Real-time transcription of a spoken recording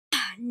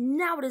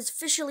now it is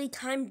officially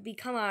time to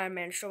become Iron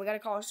Man. So we gotta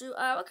call a suit.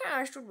 What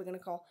kind of suit are we gonna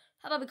call?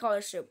 How about we call it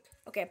a suit?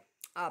 Okay.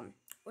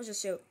 Where's the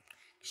suit?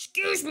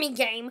 Excuse me,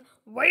 game.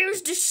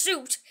 Where's the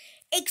suit?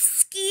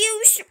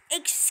 Excuse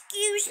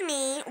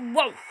me.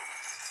 Whoa.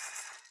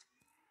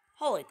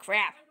 Holy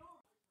crap.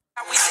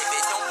 How we live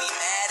it, don't be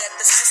mad at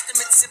the system,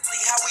 it's simply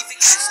how we've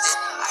existed.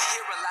 I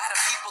hear a lot of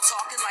people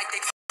talking like they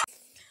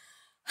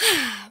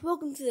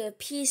Welcome to the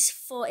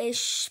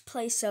peaceful-ish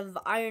place of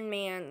Iron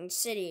Man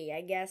City,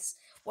 I guess,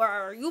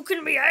 where you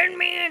can be Iron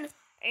Man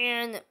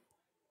and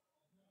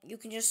you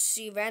can just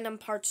see random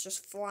parts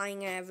just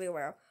flying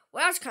everywhere.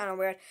 Well, that's kind of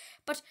weird,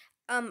 but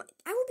I will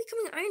be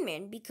becoming Iron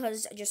Man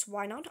because just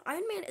why not?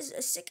 Iron Man is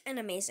sick and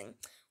amazing.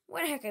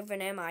 What the heck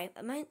even am I?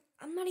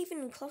 I'm not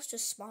even close to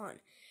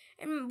spawn.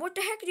 And what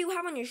the heck do you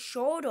have on your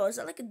shoulder? Is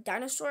that like a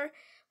dinosaur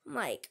from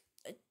like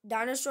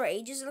dinosaur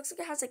ages? It looks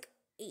like it has like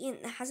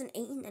hasn't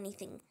eaten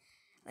anything.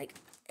 Like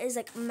his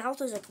like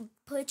mouth is like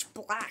pitch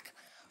black.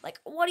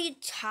 Like what are you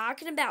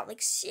talking about?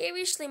 Like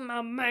seriously,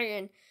 my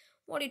man,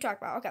 what are you talking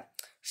about? Okay,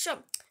 so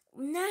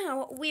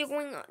now we are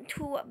going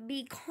to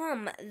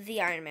become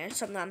the Iron Man.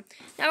 So now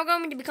we're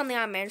going to become the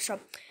Iron Man. So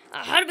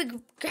how do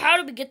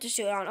we get the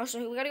suit on? Also,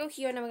 we gotta go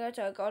here and then we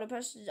gotta go to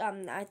press.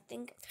 I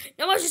think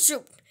now where's the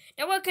suit?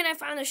 Now where can I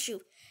find the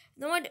suit?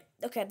 No one.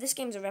 Okay, this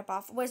game's a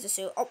ripoff. Where's the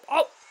suit?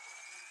 Oh.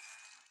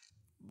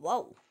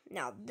 Whoa.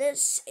 Now,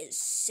 this is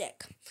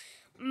sick.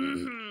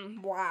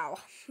 Wow.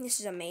 This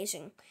is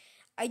amazing.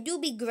 I do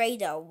be gray,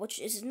 though, which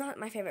is not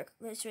my favorite.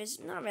 This is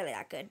not really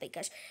that good,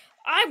 because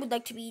I would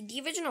like to be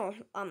the original,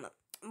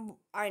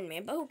 Iron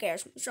Man, but who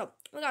cares? So,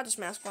 we got this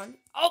mask on.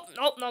 Oh,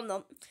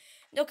 no.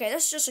 Okay,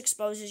 this just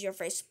exposes your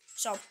face.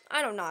 So,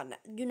 I do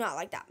not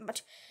like that.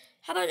 But,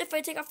 how about if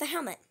I take off the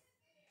helmet?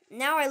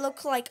 Now I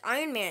look like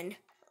Iron Man.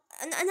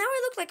 And now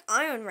I look like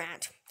Iron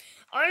Rat.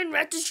 Iron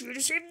Rat is here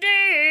to save the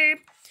day.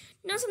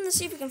 Now something to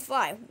see if we can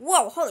fly.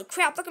 Whoa, holy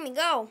crap, look at me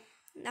go.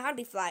 Now how do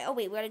we fly? Oh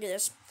wait, we gotta do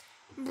this.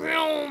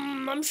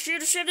 Boom, I'm here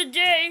to save the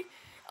day.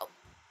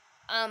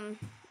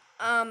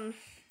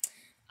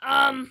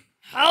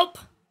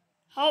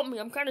 Help me,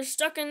 I'm kinda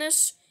stuck in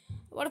this.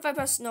 What if I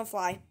press no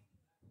fly?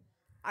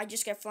 I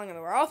just get flung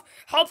everywhere. Oh,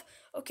 help.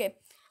 Okay,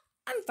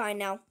 I'm fine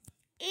now.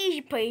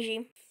 Easy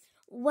peasy.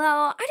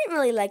 Well, I didn't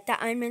really like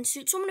that Iron Man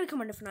suit, so I'm gonna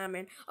become a different Iron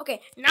Man. Okay,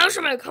 now I'm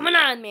gonna become an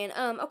Iron Man.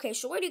 Okay,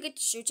 so where do you get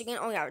the suits again?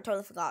 Oh yeah, I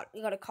totally forgot.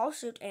 You gotta call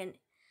suit, and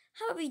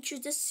how about we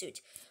choose this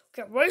suit?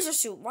 Okay, where's the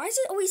suit? Why does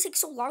it always take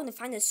so long to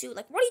find the suit?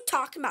 Like, what are you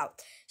talking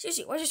about?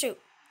 Seriously, where's the suit?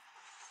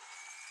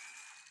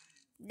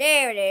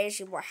 There it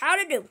is. How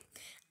to do?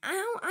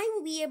 I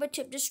will be able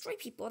to destroy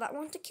people that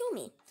want to kill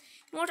me.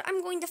 You know what?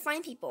 I'm going to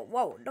find people.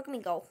 Whoa, look at me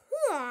go.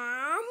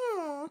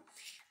 I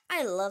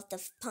love the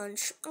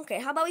punch. Okay,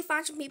 how about we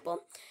find some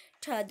people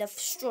to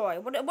destroy?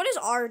 What does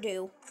R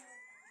do?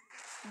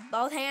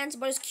 Both hands.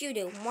 What does Q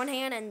do? One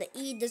hand, and the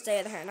E does the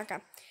other hand.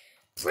 Okay,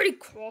 pretty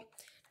cool.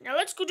 Now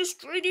let's go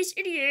destroy these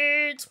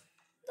idiots.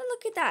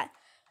 Look at that.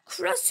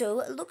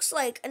 Crusoe looks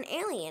like an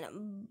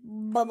alien.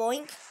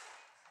 Baboink.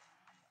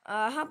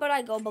 How about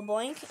I go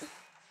baboink?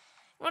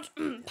 What?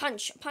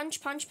 Punch.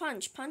 Punchy.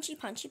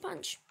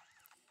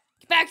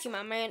 Get back here,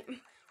 my man.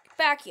 Get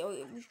back here.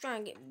 You're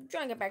trying to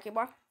get back here,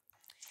 boy.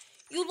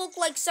 You look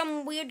like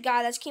some weird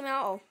guy that's came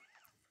out.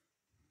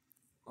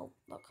 Oh,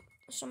 look.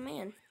 Some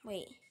man.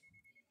 Wait.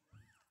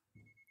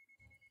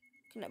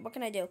 What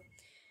can I do?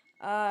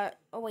 Oh,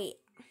 wait.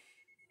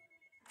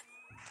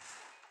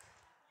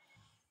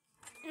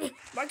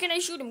 Why can't I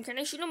shoot him? Can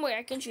I shoot him? Wait,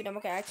 I can shoot him.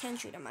 Okay, I can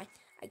shoot him. I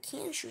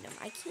can shoot him.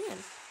 I can.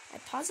 I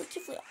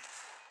positively...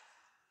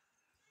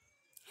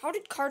 How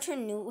did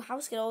Cartoon New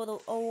House get all the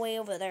way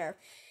over there?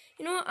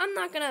 You know what? I'm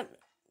not gonna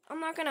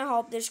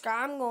help this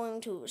guy. I'm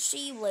going to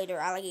see you later,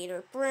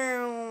 alligator.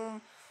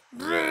 Broom.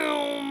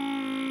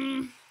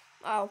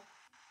 Oh.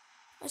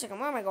 Wait a second,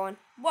 where am I going?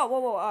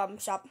 Whoa,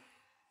 stop.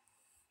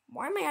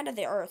 Why am I out of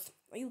the Earth?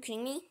 Are you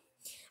kidding me?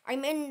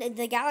 I'm in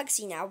the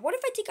galaxy now. What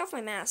if I take off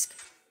my mask?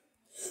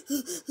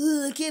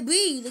 I can't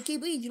breathe.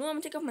 You know what? I'm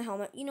gonna take off my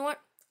helmet. You know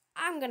what?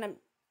 I'm gonna...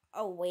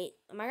 Oh, wait.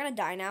 Am I gonna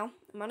die now?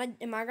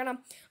 Am I gonna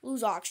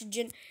lose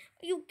oxygen?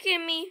 Are you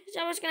kidding me? Is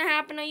that what's gonna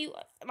happen?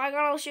 Am I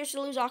gonna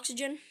seriously lose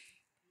oxygen?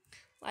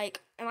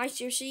 Like, am I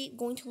seriously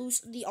going to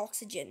lose the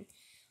oxygen?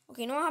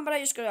 Okay, no, how about I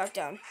just go back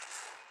down?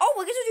 Oh,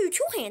 we get to do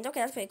two hands.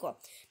 Okay, that's pretty cool.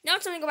 Now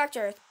it's time to go back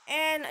to Earth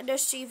and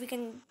just see if we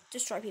can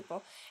destroy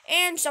people.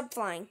 And stop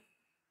flying.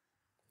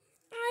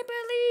 I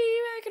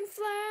believe I can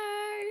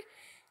fly.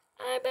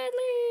 I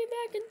believe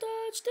I can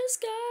touch the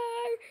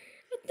sky.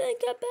 I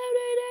think about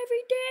it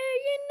every day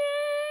and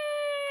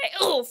night.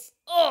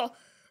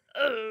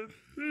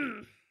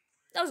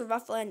 That was a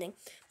rough landing.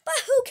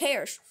 But who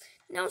cares?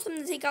 Now it's time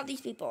to take out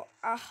these people.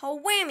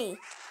 Whammy.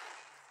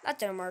 That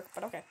didn't work,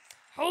 but okay.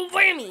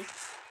 Whammy.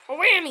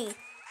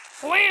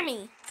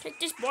 Take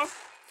this, boy.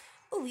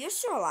 Oh, you're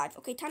still alive.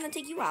 Okay, time to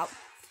take you out.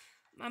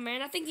 My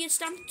man, I think it's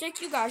time to take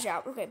you guys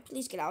out. Okay,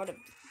 please get out of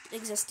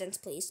existence,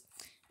 please.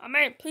 My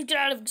man, please get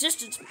out of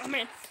existence. My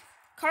man.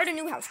 Carter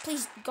Newhouse,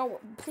 please go.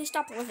 Please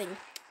stop living.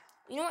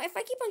 You know, if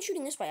I keep on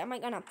shooting this way, I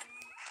might gonna...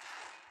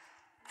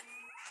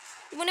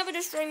 You will never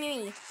destroy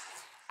me.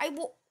 I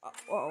will.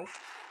 Oh,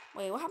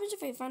 wait. What happens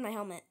if I find my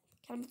helmet?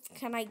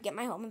 Can I get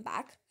my helmet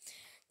back?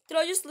 Did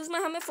I just lose my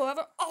helmet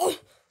forever? Oh,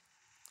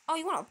 oh,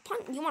 you wanna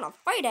punt? You wanna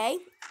fight, eh?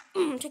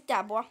 Take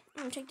that, boy.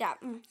 Take that.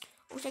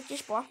 Oh, take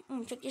this, boy.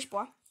 Take this,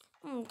 boy.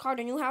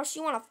 Carter Newhouse,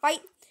 you wanna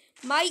fight?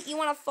 Mate, you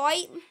wanna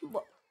fight?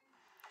 What?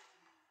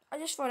 I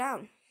just fell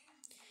down.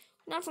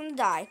 Now I'm gonna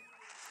die.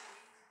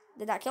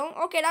 Did that kill him?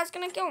 Okay, that's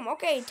gonna kill him.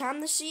 Okay,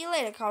 time to see you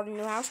later, Carter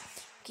Newhouse.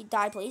 Okay,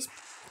 die, please.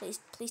 Please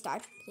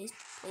die.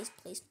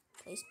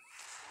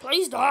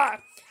 Please die.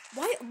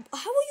 Why?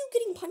 How are you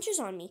getting punches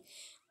on me?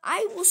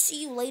 I will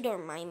see you later,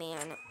 my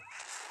man.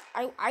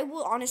 I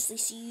will honestly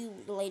see you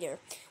later.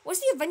 What's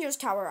the Avengers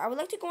Tower? I would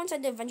like to go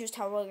inside the Avengers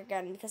Tower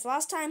again because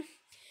last time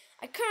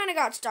I kind of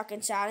got stuck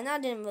inside and I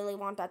didn't really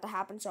want that to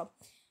happen. So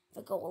if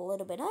I go a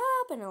little bit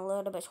up and a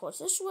little bit towards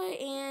this way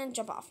and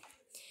jump off.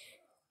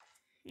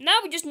 Now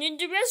we just need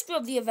the rest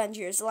of the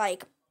Avengers,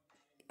 like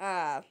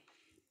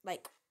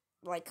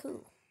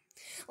who?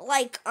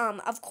 Like,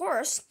 of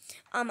course,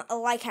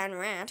 Lycan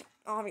Rat.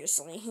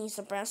 Obviously, he's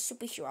the best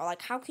superhero.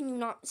 Like, how can you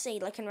not say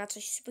Lycan Rat's a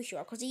superhero?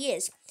 Because he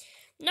is.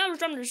 Now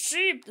it's time to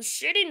see if the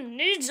city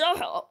needs our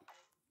help.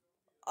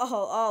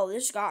 Oh,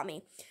 this got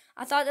me.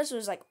 I thought this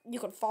was like, you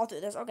could fall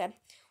through this. Okay.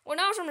 Well,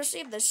 now it's time to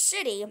see if the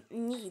city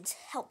needs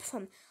help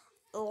from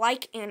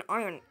Lycan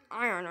Iron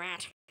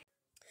Rat.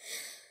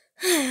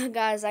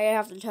 Guys, I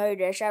have to tell you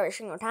this every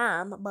single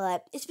time,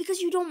 but it's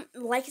because you don't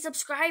like and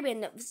subscribe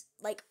and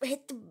like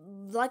hit the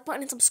like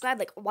button and subscribe.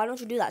 Like, why don't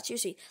you do that?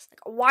 Seriously,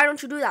 like, why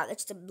don't you do that?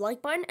 It's the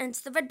like button and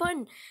it's the red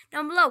button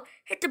down below.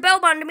 Hit the bell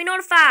button to be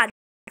notified.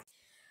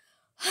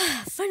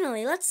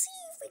 Finally, let's see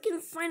if we can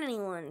find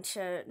anyone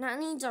that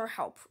needs our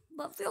help.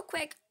 But real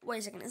quick, wait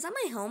a second. Is that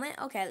my helmet?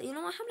 Okay, you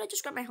know what? How about I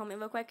just grab my helmet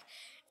real quick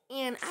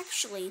and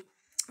actually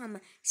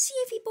see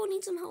if people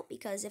need some help?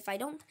 Because if I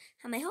don't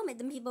have my helmet,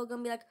 then people are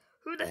gonna be like,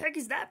 who the heck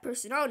is that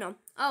person? Oh, no.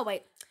 Oh,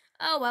 wait.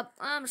 Oh, well,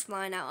 I'm just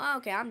flying out. Oh,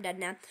 okay, I'm dead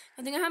now.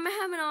 I think I have my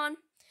helmet on.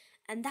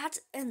 And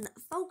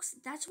folks,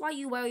 that's why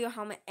you wear your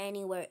helmet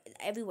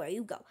everywhere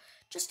you go.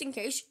 Just in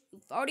case you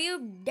fall to your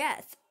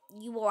death,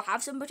 you will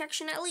have some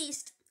protection at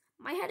least.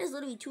 My head is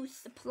literally too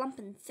plump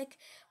and thick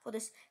for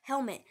this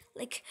helmet.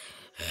 Like,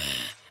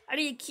 I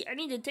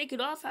need to take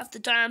it off half the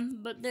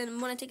time, but then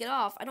when I take it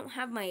off, I don't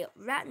have my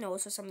rat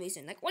nose for some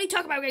reason. Like, what are you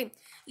talking about, game?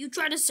 You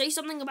try to say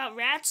something about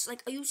rats?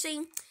 Like, are you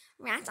saying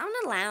rats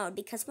aren't allowed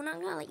because we're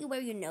not gonna let you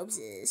wear your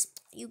noses?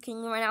 You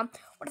can right now.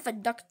 What if a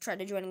duck tried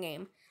to join a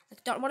game?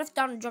 Like, what if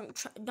Donald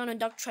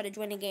Duck tried to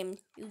join a game?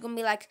 You're gonna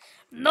be like,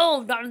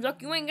 no, Donald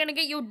Duck, you ain't gonna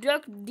get your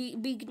duck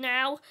beak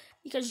now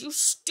because you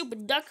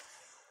stupid duck.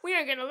 We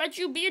aren't gonna let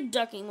you be a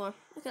duck anymore.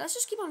 Okay, let's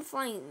just keep on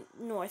flying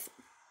north.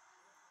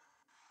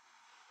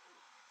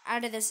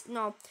 Out of this,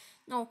 no,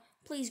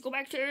 please go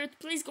back to Earth.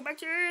 Please go back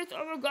to Earth.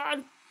 Oh my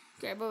God.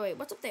 Okay, but wait,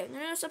 what's up there?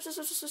 No, stop.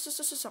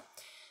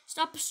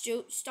 Stop,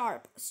 strip.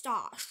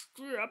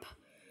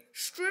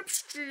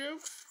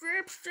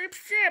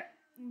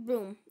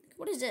 Boom.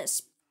 What is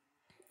this?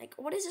 Like,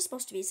 what is this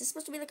supposed to be? Is this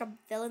supposed to be like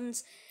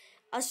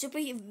a super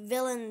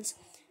villains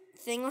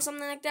thing or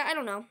something like that? I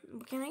don't know.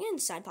 Can I get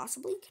inside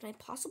possibly? Can I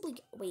possibly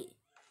wait,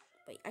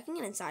 I can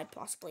get inside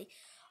possibly.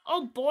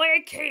 Oh boy, I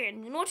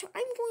can. You know what?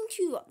 I'm going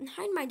to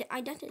hide my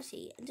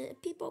identity to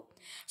people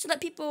so that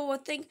people will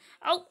think,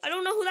 oh, I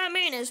don't know who that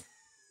man is.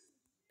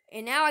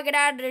 And now I get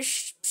out of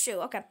this suit.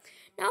 Okay.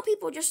 Now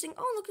people just think,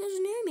 oh, look, there's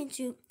an airman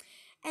suit.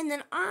 And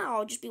then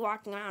I'll just be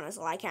walking around as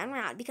a Lycan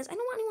Rat because I don't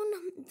want anyone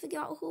to figure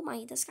out who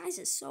my disguise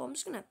is. So I'm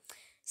just going to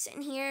sit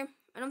in here.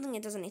 I don't think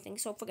it does anything,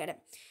 so forget it.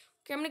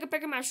 Okay, I'm going to get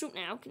back in my suit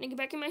now. Can I get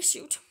back in my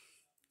suit?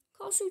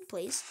 Call suit,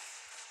 please.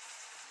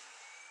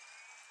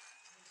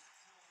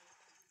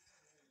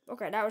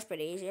 Okay, that was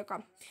pretty easy. Okay.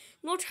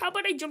 Not how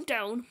about I jump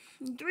down?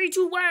 3,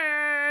 2,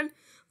 1.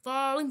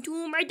 Falling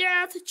to my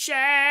death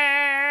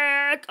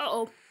check.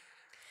 Uh-oh.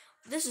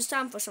 This is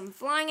time for some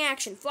flying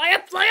action. Fly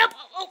up.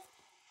 Oh.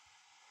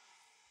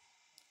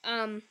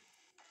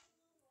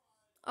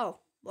 Oh,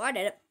 well, I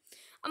did it.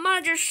 I might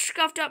have just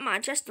scuffed up my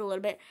chest a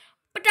little bit,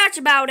 but that's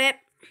about it.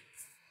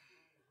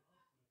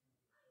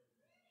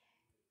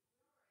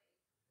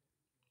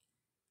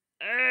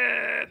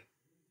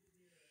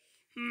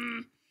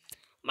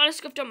 Might have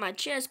scuffed up my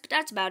chest, but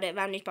that's about it,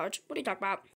 Vantage Parts. What are you talking about?